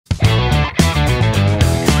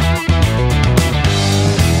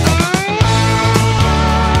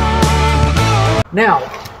Now,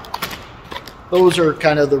 those are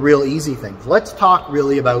kind of the real easy things. Let's talk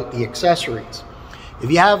really about the accessories.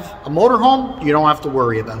 If you have a motorhome, you don't have to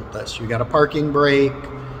worry about this. You got a parking brake,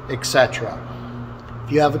 etc.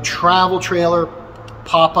 If you have a travel trailer,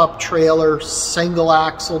 pop-up trailer, single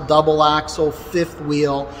axle, double axle, fifth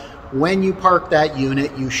wheel, when you park that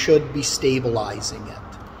unit, you should be stabilizing it.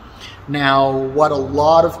 Now, what a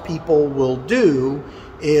lot of people will do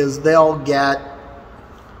is they'll get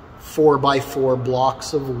 4x4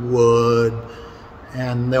 blocks of wood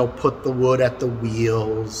and they'll put the wood at the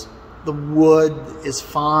wheels. The wood is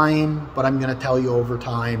fine, but I'm going to tell you over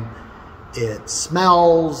time, it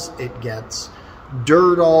smells, it gets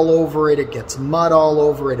dirt all over it, it gets mud all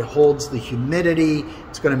over it, it holds the humidity,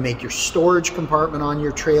 it's going to make your storage compartment on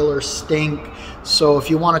your trailer stink. So if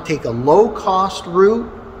you want to take a low-cost route,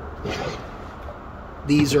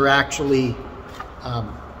 these are actually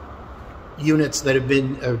units that have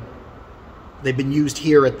been they've been used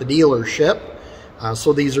here at the dealership.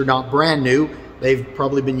 So these are not brand new. They've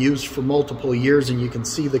probably been used for multiple years, and you can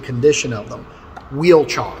see the condition of them. Wheel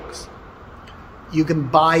chocks. You can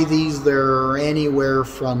buy these. They're anywhere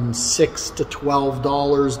from $6 to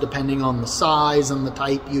 $12 depending on the size and the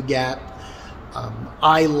type you get.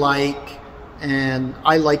 I like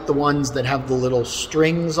the ones that have the little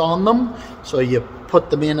strings on them. So you put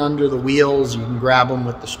them in under the wheels, you can grab them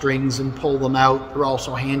with the strings and pull them out. They're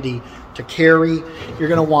also handy to carry. You're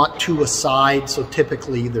going to want 2 aside, so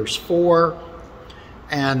typically there's 4.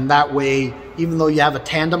 And that way, even though you have a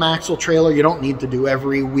tandem axle trailer, you don't need to do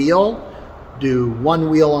every wheel. Do 1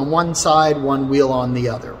 wheel on one side, 1 wheel on the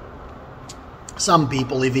other. Some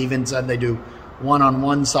people have even said they do 1 on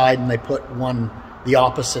one side and they put one the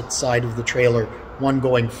opposite side of the trailer, 1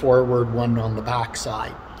 going forward, 1 on the back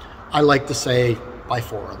side. I like to say buy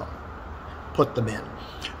 4 of them, put them in.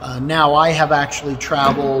 Now I have actually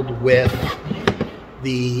traveled with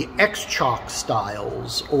the Chocks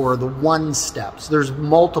styles or the 1-steps. There's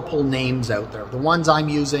multiple names out there. The ones I'm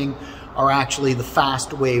using are actually the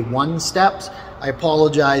Fastway 1-steps. I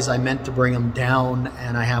apologize, I meant to bring them down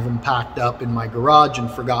and I have them packed up in my garage and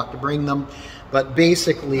forgot to bring them. But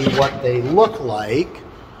basically what they look like,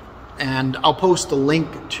 and I'll post a link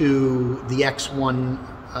to the X1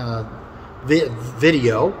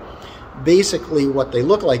 video. Basically what they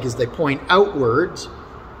look like is they point outwards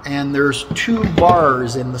and there's 2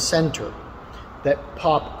 bars in the center that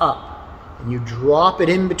pop up. And you drop it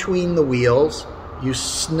in between the wheels, you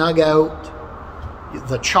snug out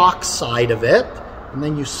the Chocks side of it, and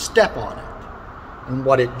then you step on it. And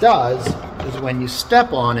what it does is when you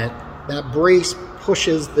step on it, that brace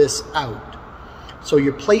pushes this out. So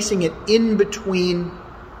you're placing it in between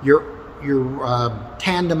your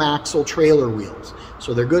tandem axle trailer wheels.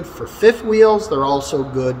 So they're good for fifth wheels. They're also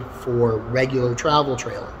good for regular travel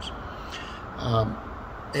trailers.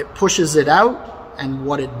 It pushes it out, and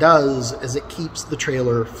what it does is it keeps the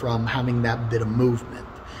trailer from having that bit of movement.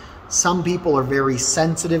 Some people are very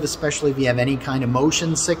sensitive, especially if you have any kind of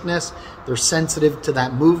motion sickness. They're sensitive to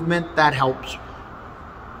that movement. That helps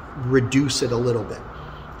reduce it a little bit.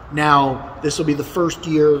 Now, this will be the first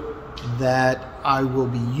year that I will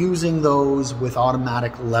be using those with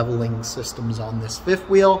automatic leveling systems on this fifth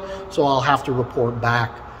wheel, so I'll have to report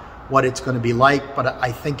back what it's going to be like, but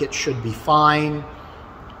I think it should be fine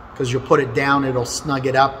because you'll put it down, it'll snug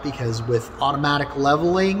it up, because with automatic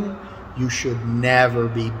leveling, you should never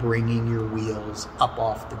be bringing your wheels up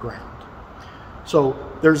off the ground. So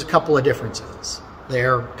there's a couple of differences.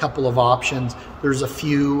 There are a couple of options. There's a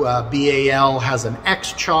few, BAL has an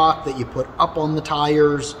X-Chock that you put up on the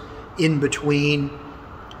tires in between,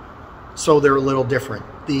 so they're a little different.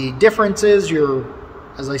 The difference is you're,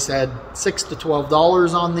 as I said, $6 to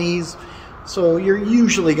 $12 on these, so you're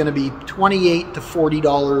usually going to be $28 to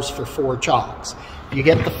 $40 for 4 chocks. You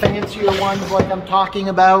get the fancier ones like I'm talking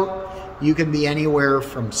about, you can be anywhere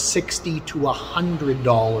from $60 to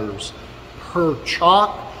 $100 per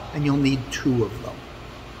chock, and you'll need 2 of them.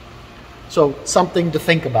 So something to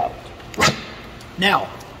think about. Now,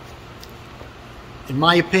 in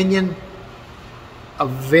my opinion, a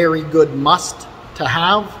very good must to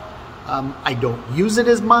have. I don't use it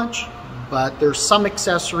as much, but there's some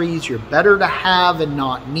accessories you're better to have and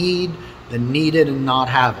not need than need it and not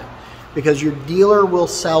have it. Because your dealer will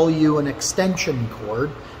sell you an extension cord.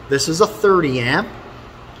 This is a 30 amp.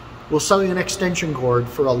 We'll sell you an extension cord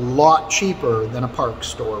for a lot cheaper than a park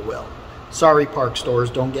store will. Sorry, park stores,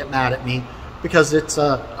 don't get mad at me, because it's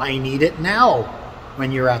a I need it now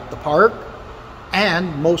when you're at the park,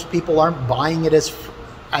 and most people aren't buying it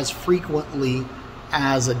as frequently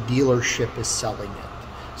as a dealership is selling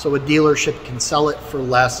it. So a dealership can sell it for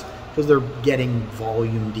less because they're getting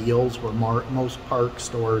volume deals where most park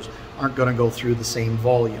stores aren't going to go through the same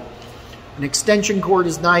volume. An extension cord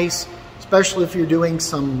is nice, especially if you're doing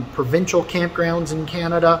some provincial campgrounds in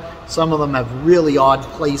Canada. Some of them have really odd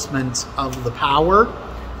placements of the power,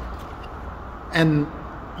 and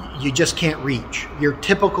you just can't reach. Your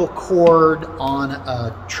typical cord on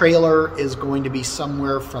a trailer is going to be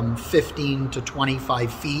somewhere from 15 to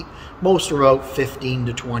 25 feet. Most are about 15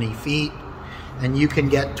 to 20 feet. And you can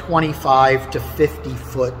get 25 to 50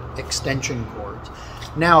 foot extension cords.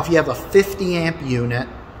 Now, if you have a 50 amp unit,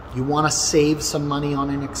 you want to save some money on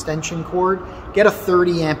an extension cord, get a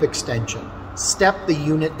 30 amp extension. Step the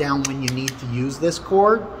unit down when you need to use this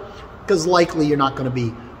cord, because likely you're not going to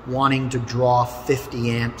be wanting to draw 50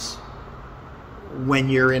 amps when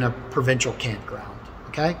you're in a provincial campground,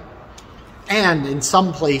 okay? And in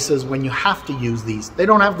some places, when you have to use these, they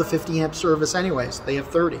don't have the 50 amp service anyways. They have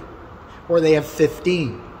 30, or they have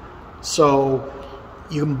 15. So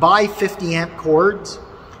you can buy 50 amp cords.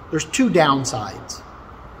 There's two downsides,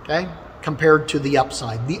 okay, compared to the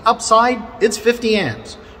upside. The upside, it's 50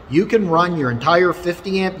 amps. You can run your entire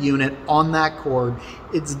 50 amp unit on that cord.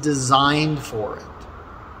 It's designed for it.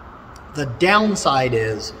 The downside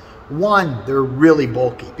is, one, they're really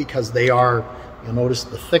bulky because they are, you'll notice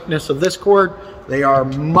the thickness of this cord, they are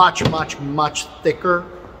much, much, much thicker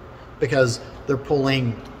because they're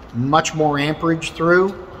pulling much more amperage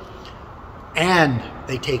through, and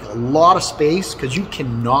they take a lot of space because you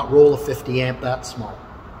cannot roll a 50 amp that small.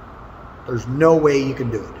 There's no way you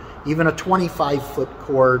can do it. Even a 25-foot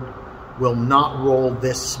cord will not roll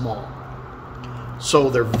this small. So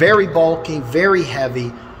they're very bulky, very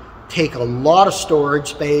heavy, take a lot of storage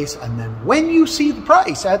space, and then when you see the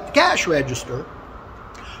price at the cash register,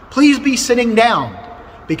 please be sitting down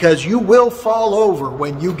because you will fall over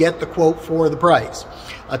when you get the quote for the price.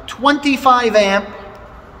 A 25 amp,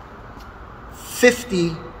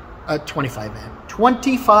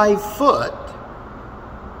 25 foot,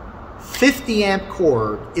 50 amp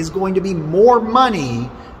cord is going to be more money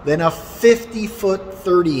than a 50 foot,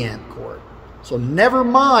 30 amp cord. So never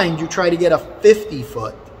mind you try to get a 50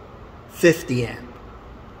 foot, 50 amp.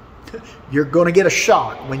 You're going to get a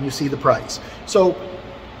shock when you see the price. So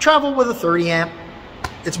travel with a 30 amp.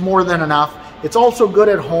 It's more than enough. It's also good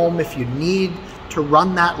at home if you need to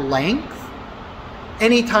run that length.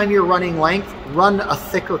 Anytime you're running length, run a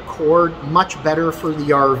thicker cord, much better for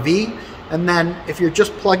the RV. And then if you're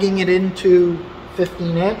just plugging it into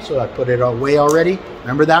 15 amps, so I put it away already.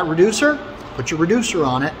 Remember that reducer? Put your reducer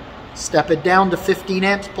on it, step it down to 15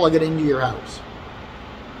 amps, plug it into your house.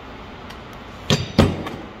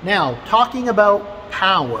 Now, talking about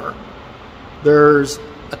power, there's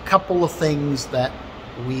a couple of things that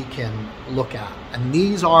we can look at, and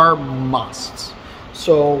these are musts.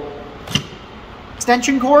 So,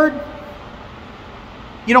 extension cord,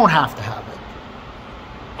 you don't have to have it.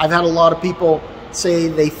 I've had a lot of people say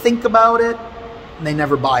they think about it and they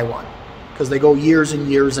never buy one because they go years and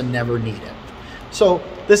years and never need it. So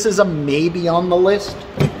this is a maybe on the list.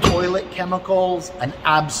 Toilet chemicals, an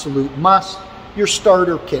absolute must. Your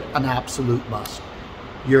starter kit, an absolute must.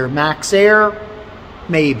 Your Max Air,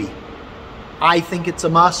 maybe. I think it's a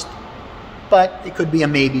must, but it could be a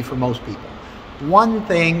maybe for most people. One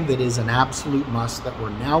thing that is an absolute must that we're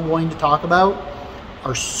now going to talk about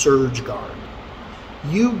are surge guard.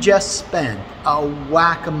 You just spent a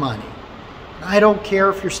whack of money. I don't care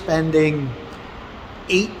if you're spending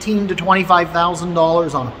 $18,000 to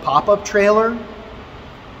 $25,000 on a pop-up trailer,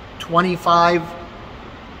 25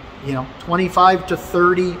 to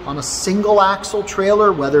 30 on a single axle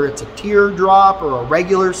trailer, whether it's a teardrop or a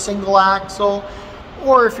regular single axle,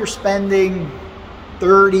 or if you're spending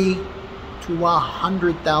 $30,000 to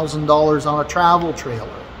 $100,000 on a travel trailer,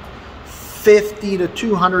 $50,000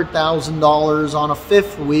 to $200,000 on a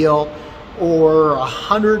fifth wheel, or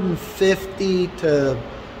 $150,000 to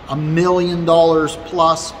 $1 million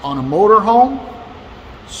plus on a motorhome.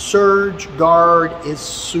 Surge guard is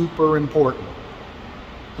super important.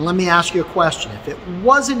 And let me ask you a question. If it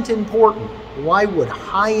wasn't important, why would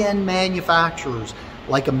high-end manufacturers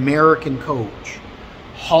like American Coach,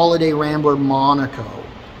 Holiday Rambler Monaco,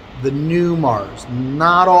 the Newmars,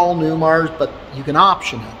 not all Newmars, but you can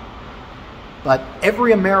option it, but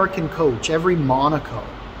every American Coach, every Monaco,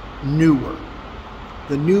 newer,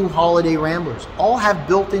 the new Holiday Ramblers, all have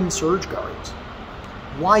built-in surge guards.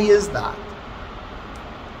 Why is that?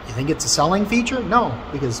 You think it's a selling feature? No,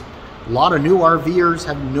 because a lot of new RVers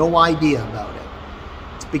have no idea about it.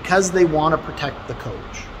 It's because they want to protect the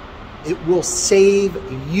coach. It will save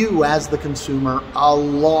you as the consumer a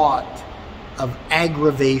lot of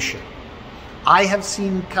aggravation. I have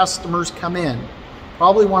seen customers come in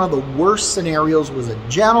probably one of the worst scenarios was a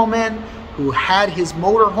gentleman who had his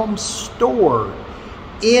motorhome stored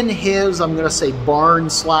in his, I'm going to say,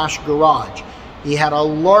 barn/garage. He had a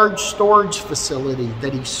large storage facility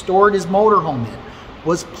that he stored his motorhome in,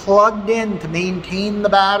 was plugged in to maintain the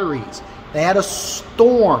batteries. They had a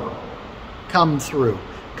storm come through.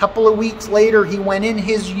 A couple of weeks later, he went in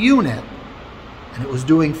his unit and it was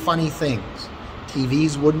doing funny things.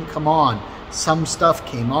 TVs wouldn't come on. Some stuff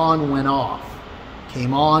came on, went off.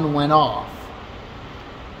 Came on, went off.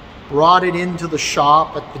 Brought it into the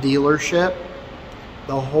shop at the dealership.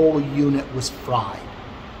 The whole unit was fried.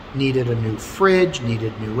 Needed a new fridge,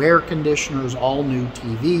 needed new air conditioners, all new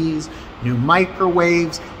TVs, new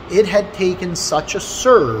microwaves. It had taken such a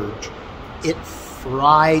surge, it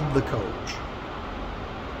fried the coach.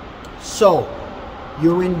 So,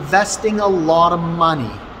 you're investing a lot of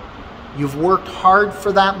money. You've worked hard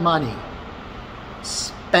for that money.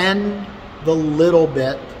 Spend the little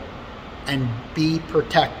bit and be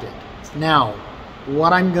protected. Now,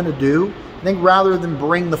 what I'm going to do, I think rather than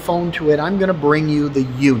bring the phone to it, I'm going to bring you the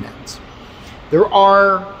units. There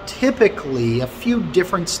are typically a few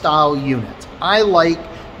different style units. I like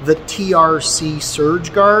the TRC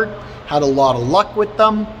Surge Guard. Had a lot of luck with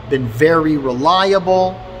them. Been very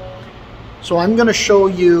reliable. So I'm going to show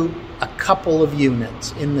you a couple of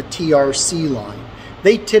units in the TRC line.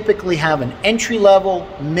 They typically have an entry level,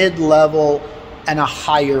 mid-level, and a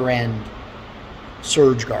higher end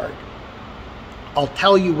Surge Guard. I'll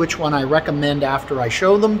tell you which one I recommend after I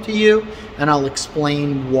show them to you, and I'll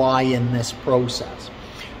explain why in this process.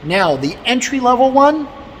 Now, the entry level one,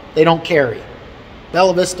 they don't carry.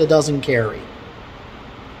 Bella Vista doesn't carry.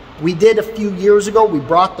 We did a few years ago, we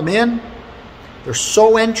brought them in. They're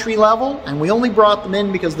so entry level, and we only brought them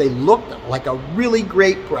in because they looked like a really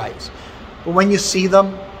great price. But when you see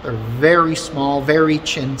them, they're very small, very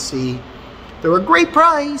chintzy. They're a great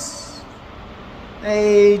price.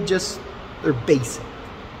 They're basic.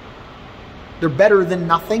 They're better than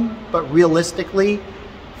nothing, but realistically,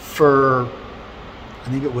 for, I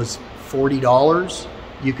think it was $40,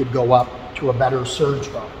 you could go up to a better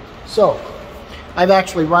Surge Guard. So, I've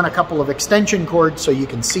actually run a couple of extension cords so you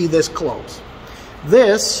can see this close.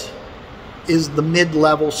 This is the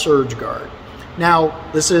mid-level Surge Guard. Now,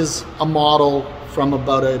 this is a model from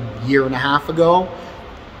about a year and a half ago.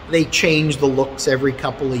 They change the looks every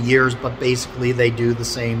couple of years, but basically they do the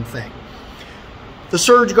same thing. The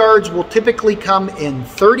Surge Guards will typically come in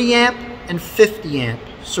 30 amp and 50 amp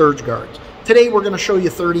Surge Guards. Today we're going to show you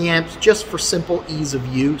 30 amps just for simple ease of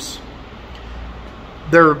use.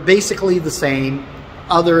 They're basically the same,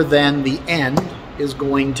 other than the end is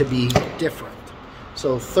going to be different.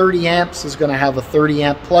 So 30 amps is going to have a 30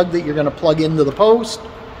 amp plug that you're going to plug into the post,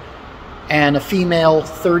 and a female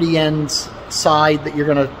 30 ends side that you're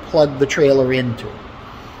going to plug the trailer into.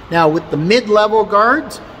 Now with the mid-level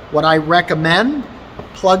guards, what I recommend,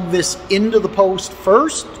 plug this into the post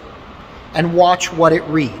first and watch what it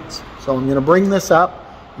reads. So I'm going to bring this up,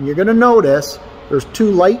 and you're going to notice there's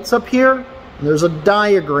two lights up here, and there's a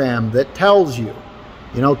diagram that tells you,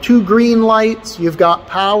 two green lights, you've got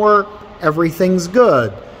power, everything's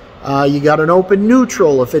good. You got an open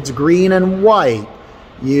neutral if it's green and white.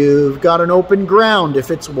 You've got an open ground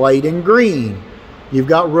if it's white and green. You've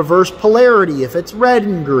got reverse polarity if it's red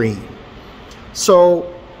and green.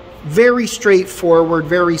 So very straightforward,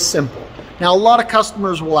 very simple. Now a lot of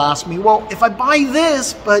customers will ask me, well, if I buy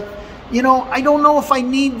this, but I don't know if I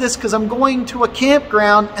need this because I'm going to a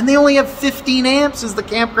campground and they only have 15 amps as the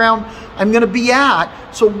campground I'm going to be at.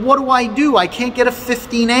 So what do? I can't get a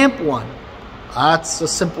 15 amp one. That's a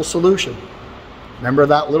simple solution. Remember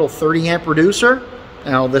that little 30 amp reducer?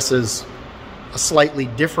 Now this is a slightly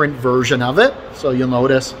different version of it. So you'll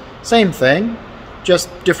notice, same thing, just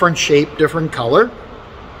different shape, different color.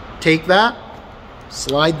 Take that,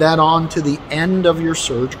 slide that onto the end of your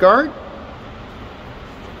Surge Guard.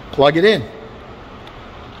 Plug it in.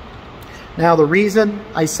 Now the reason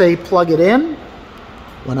I say plug it in,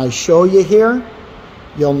 when I show you here,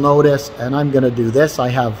 you'll notice, and I'm going to do this, I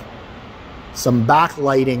have some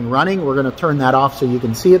backlighting running. We're going to turn that off so you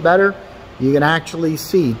can see it better. You can actually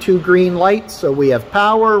see two green lights, so we have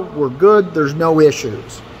power, we're good, there's no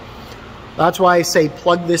issues. That's why I say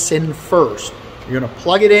plug this in first. You're going to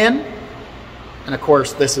plug it in, and of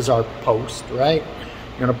course this is our post, right?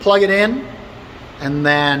 You're going to plug it in, and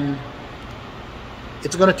then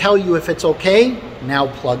it's going to tell you if it's okay. Now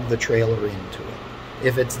plug the trailer into it,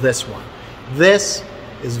 if it's this one. This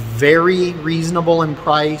is very reasonable in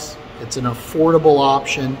price. It's an affordable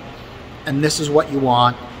option, and this is what you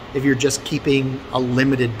want if you're just keeping a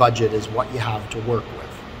limited budget is what you have to work with.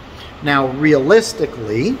 Now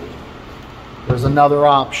realistically, there's another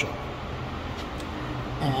option.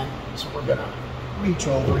 And so we're gonna reach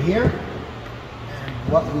over here,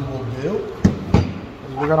 and what we will do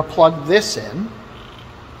is we're gonna plug this in.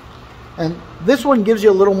 And this one gives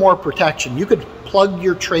you a little more protection. You could plug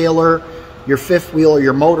your trailer, your fifth wheel, or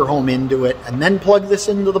your motorhome into it, and then plug this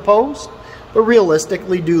into the post. But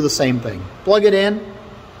realistically, do the same thing. Plug it in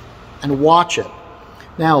and watch it.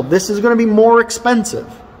 Now, this is going to be more expensive.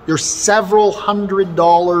 You're several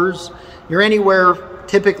 $100s. You're anywhere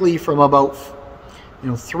typically from about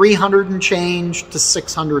 $300 and change to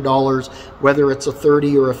 $600, whether it's a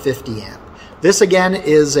 30 or a 50 amp. This again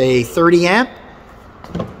is a 30 amp.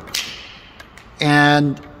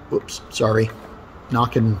 And, whoops, sorry,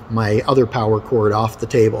 knocking my other power cord off the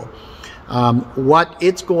table. What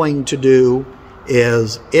it's going to do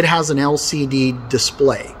is it has an LCD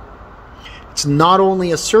display. It's not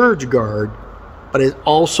only a surge guard, but it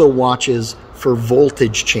also watches for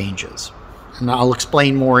voltage changes. And I'll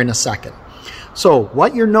explain more in a second. So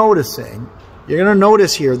what you're noticing, you're going to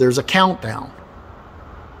notice here there's a countdown.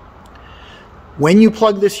 When you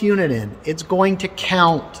plug this unit in, it's going to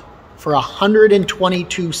count for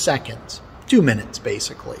 122 seconds, 2 minutes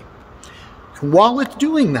basically. And while it's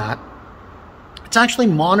doing that, it's actually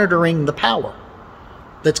monitoring the power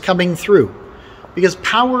that's coming through, because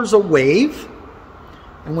power is a wave,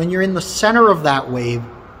 and when you're in the center of that wave,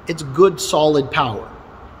 it's good solid power.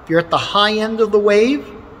 If you're at the high end of the wave,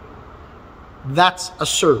 that's a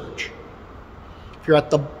surge. If you're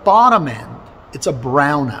at the bottom end, it's a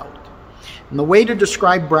brownout. And the way to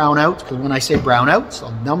describe brownouts, because when I say brownouts,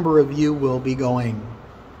 a number of you will be going,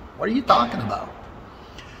 what are you talking about?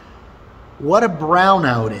 What a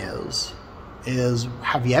brownout is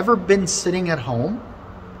have you ever been sitting at home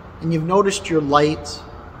and you've noticed your lights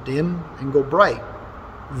dim and go bright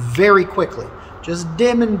very quickly, just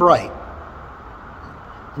dim and bright,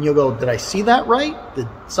 and you'll go, did I see that right? Did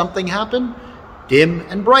something happen? Dim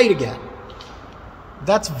and bright again.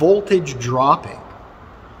 That's voltage dropping.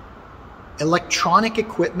 Electronic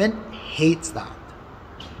equipment hates that.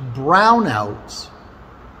 Brownouts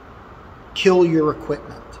kill your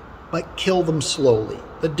equipment, but kill them slowly.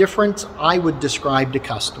 The difference I would describe to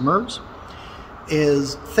customers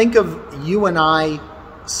is, think of you and I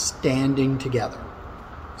standing together.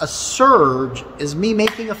 A surge is me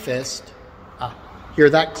making a fist. Hear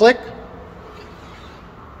that click?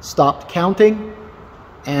 Stopped counting,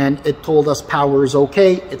 and it told us power is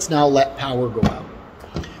okay. It's now let power go out.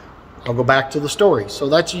 I'll go back to the story. So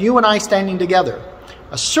that's you and I standing together.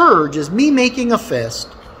 A surge is me making a fist,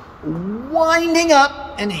 winding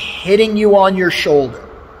up and hitting you on your shoulder.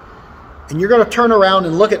 And you're going to turn around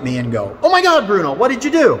and look at me and go, oh my God, Bruno, what did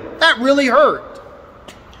you do? That really hurt.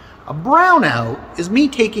 A brownout is me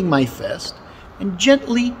taking my fist and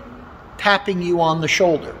gently tapping you on the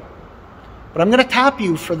shoulder. But I'm going to tap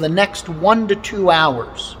you for the next 1 to 2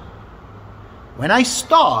 hours. When I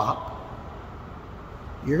stop,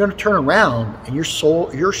 you're going to turn around and your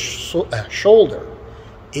shoulder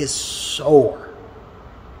is sore.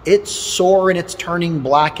 It's sore and it's turning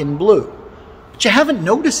black and blue. But you haven't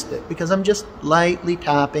noticed it because I'm just lightly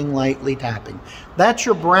tapping, lightly tapping. That's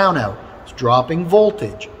your brownout. It's dropping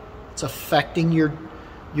voltage. It's affecting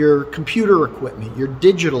your computer equipment, your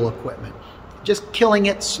digital equipment. Just killing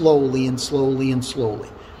it slowly and slowly and slowly.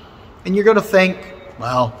 And you're going to think,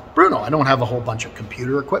 well, Bruno, I don't have a whole bunch of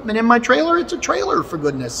computer equipment in my trailer. It's a trailer, for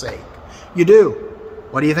goodness sake. You do.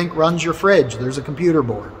 What do you think runs your fridge? There's a computer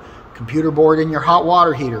board. Computer board in your hot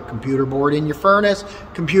water heater. Computer board in your furnace.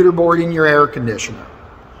 Computer board in your air conditioner.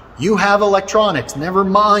 You have electronics, never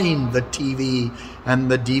mind the TV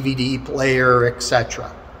and the DVD player,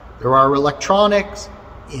 etc. There are electronics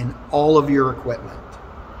in all of your equipment.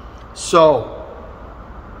 So,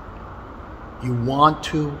 you want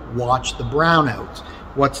to watch the brownouts.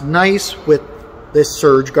 What's nice with this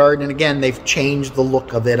surge guard, and again, they've changed the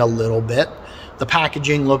look of it a little bit. The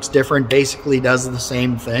packaging looks different, basically does the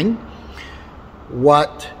same thing.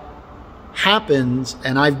 What happens,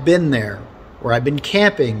 and I've been there, where I've been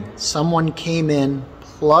camping, someone came in,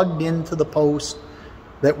 plugged into the post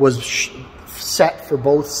that was set for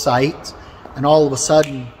both sites, and all of a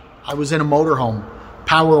sudden, I was in a motorhome.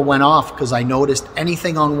 Power went off because I noticed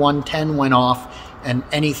anything on 110 went off and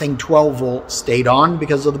anything 12 volt stayed on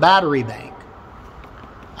because of the battery bank.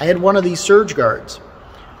 I had one of these surge guards.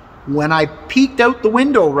 When I peeked out the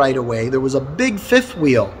window right away, there was a big fifth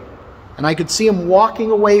wheel and I could see him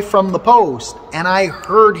walking away from the post, and I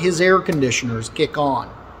heard his air conditioners kick on.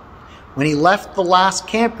 When he left the last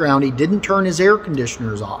campground, he didn't turn his air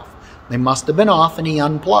conditioners off. They must have been off and he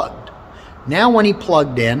unplugged. Now when he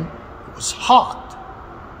plugged in, it was hot.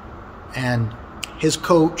 And his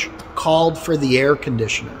coach called for the air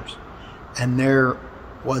conditioners, and there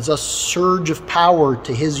was a surge of power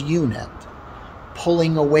to his unit,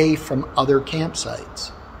 pulling away from other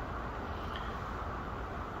campsites,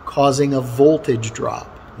 causing a voltage drop.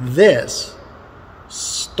 This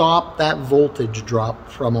stopped that voltage drop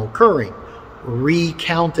from occurring,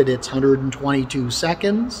 recounted its 122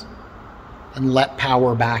 seconds, and let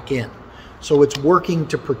power back in. So it's working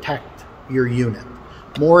to protect your unit.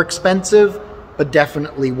 More expensive, but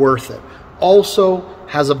definitely worth it. Also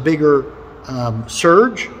has a bigger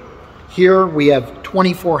surge. Here we have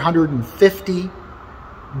 2,450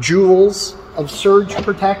 joules of surge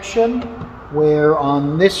protection, where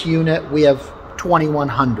on this unit we have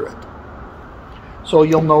 2,100. So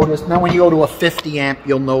you'll notice, now when you go to a 50 amp,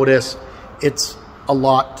 you'll notice it's a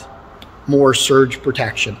lot more surge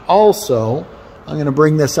protection. Also, I'm going to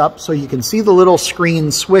bring this up so you can see the little screen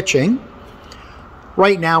switching.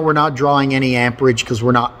 Right now we're not drawing any amperage because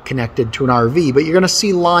we're not connected to an RV, but you're going to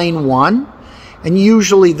see line 1, and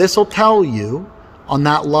usually this will tell you on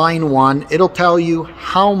that line 1, it'll tell you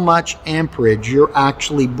how much amperage you're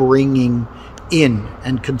actually bringing in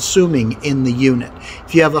and consuming in the unit.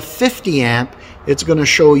 If you have a 50 amp, it's going to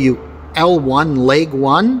show you L1, leg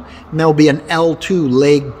 1, and there'll be an L2,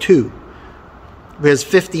 leg 2. Because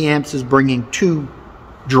 50 amps is bringing 2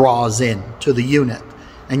 draws in to the unit.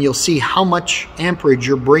 And you'll see how much amperage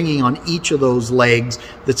you're bringing on each of those legs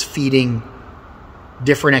that's feeding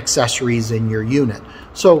different accessories in your unit.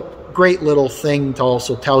 So great little thing to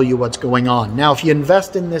also tell you what's going on. Now, if you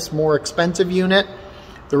invest in this more expensive unit,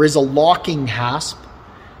 there is a locking hasp.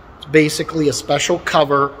 It's basically a special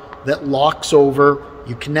cover that locks over.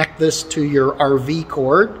 You connect this to your RV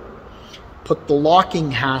cord, put the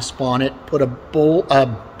locking hasp on it, put a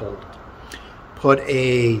put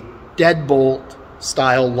a deadbolt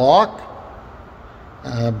style lock,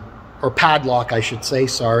 or padlock I should say,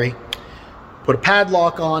 sorry. Put a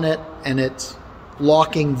padlock on it, and it's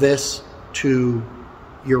locking this to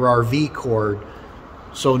your RV cord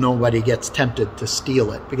so nobody gets tempted to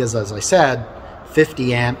steal it. Because as I said,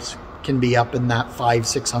 50 amps can be up in that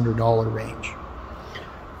 $500–600 range.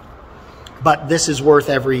 But this is worth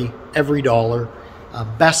every dollar.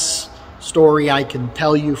 Best story I can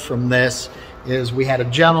tell you from this is we had a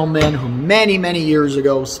gentleman who many years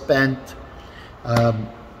ago spent about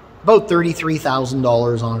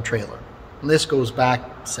 $33,000 on a trailer. And this goes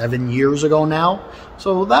back 7 years ago now,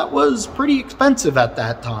 so that was pretty expensive at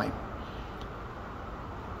that time.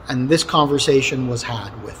 And this conversation was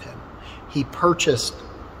had with him. He purchased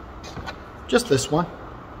just this one.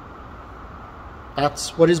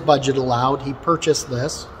 That's what his budget allowed. He purchased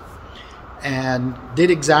this and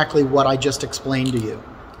did exactly what I just explained to you.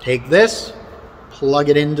 Take this, plug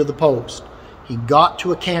it into the post. He got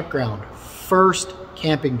to a campground, first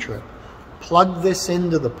camping trip, plugged this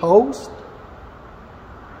into the post.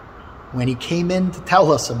 When he came in to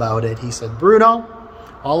tell us about it, he said, "Bruno,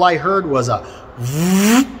 all I heard was a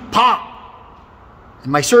pop,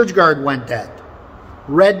 and my surge guard went dead.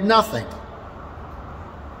 Read nothing.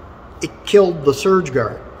 It killed the surge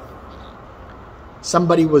guard."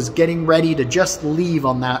 Somebody was getting ready to just leave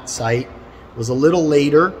on that site. It was a little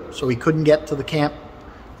later, so he couldn't get to the camp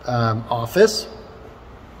office.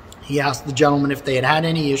 He asked the gentleman if they had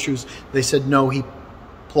any issues. They said no, he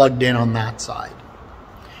plugged in on that side.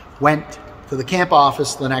 Went to the camp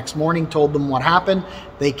office the next morning, told them what happened.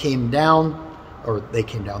 They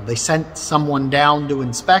sent someone down to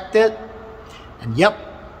inspect it, and yep,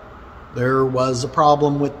 there was a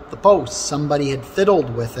problem with the post. Somebody had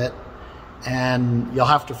fiddled with it, and you'll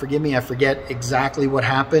have to forgive me, I forget exactly what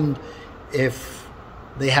happened. If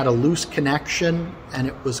they had a loose connection and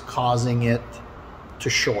it was causing it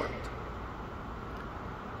to short.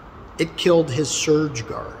 It killed his surge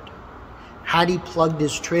guard. Had he plugged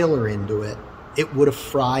his trailer into it, it would have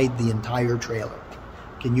fried the entire trailer.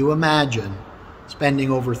 Can you imagine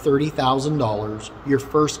spending over $30,000, your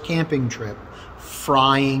first camping trip,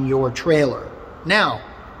 frying your trailer? Now,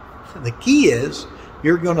 the key is,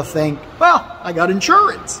 you're going to think, well, I got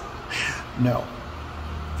insurance. No.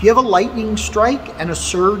 If you have a lightning strike and a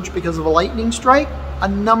surge because of a lightning strike, a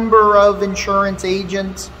number of insurance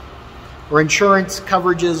agents or insurance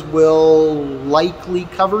coverages will likely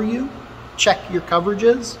cover you. Check your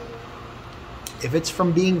coverages. If it's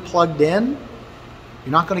from being plugged in,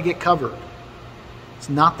 you're not going to get covered. It's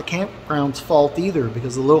not the campground's fault either,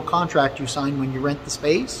 because the little contract you sign when you rent the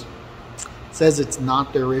space says it's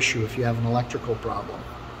not their issue if you have an electrical problem.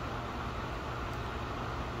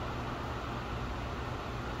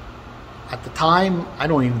 At the time, I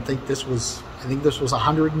don't even think this was, I think this was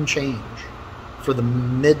 100 and change for the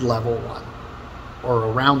mid-level one, or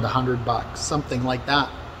around $100, something like that.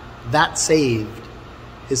 That saved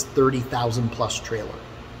his 30,000 plus trailer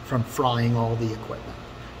from frying all the equipment.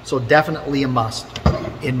 So definitely a must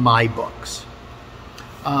in my books.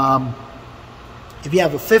 If you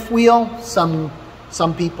have a fifth wheel, some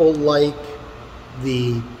people like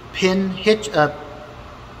the pin hitch,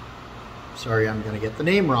 sorry, I'm going to get the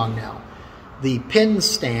name wrong now. The pin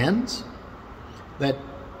stands that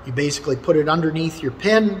you basically put it underneath your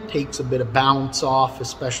pin, takes a bit of bounce off,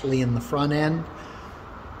 especially in the front end.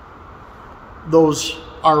 Those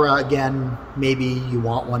are, again, maybe you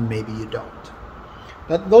want one, maybe you don't.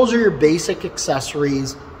 But those are your basic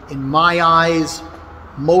accessories. In my eyes,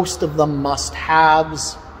 most of them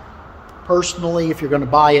must-haves. Personally, if you're going to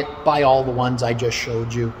buy it, buy all the ones I just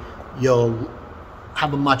showed you. You'll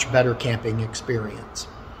have a much better camping experience.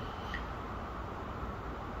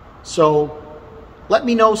 So let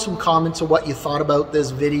me know some comments of what you thought about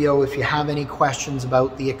this video, if you have any questions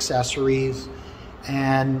about the accessories,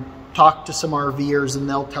 and talk to some RVers and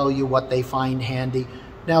they'll tell you what they find handy.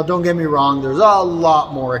 Now, don't get me wrong, there's a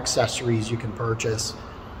lot more accessories you can purchase.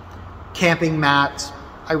 Camping mats,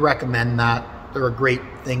 I recommend that. They're a great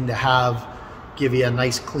thing to have, give you a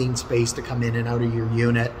nice clean space to come in and out of your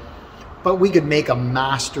unit. But we could make a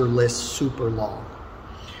master list super long.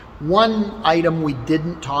 One item we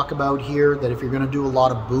didn't talk about here, that if you're going to do a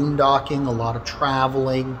lot of boondocking, a lot of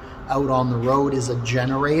traveling out on the road, is a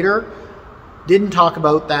generator. Didn't talk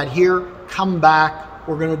about that here. Come back.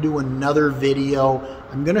 We're going to do another video.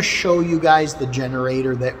 I'm going to show you guys the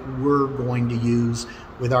generator that we're going to use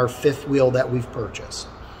with our fifth wheel that we've purchased.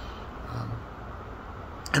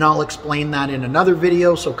 And I'll explain that in another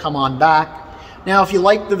video, so come on back. Now, if you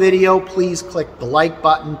like the video, please click the like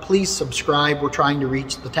button. Please subscribe. We're trying to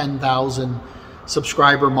reach the 10,000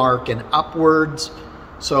 subscriber mark and upwards.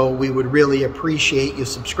 So we would really appreciate you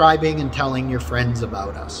subscribing and telling your friends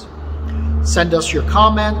about us. Send us your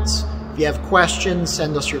comments. If you have questions,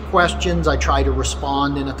 send us your questions. I try to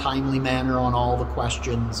respond in a timely manner on all the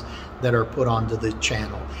questions that are put onto the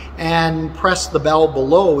channel. And press the bell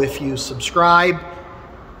below if you subscribe,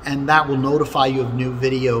 and that will notify you of new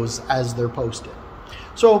videos as they're posted.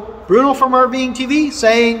 So, Bruno from RVing TV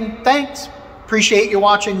saying thanks. Appreciate you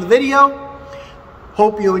watching the video.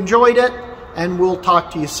 Hope you enjoyed it, and we'll talk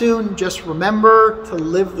to you soon. Just remember to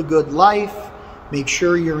live the good life. Make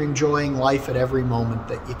sure you're enjoying life at every moment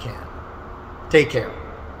that you can. Take care.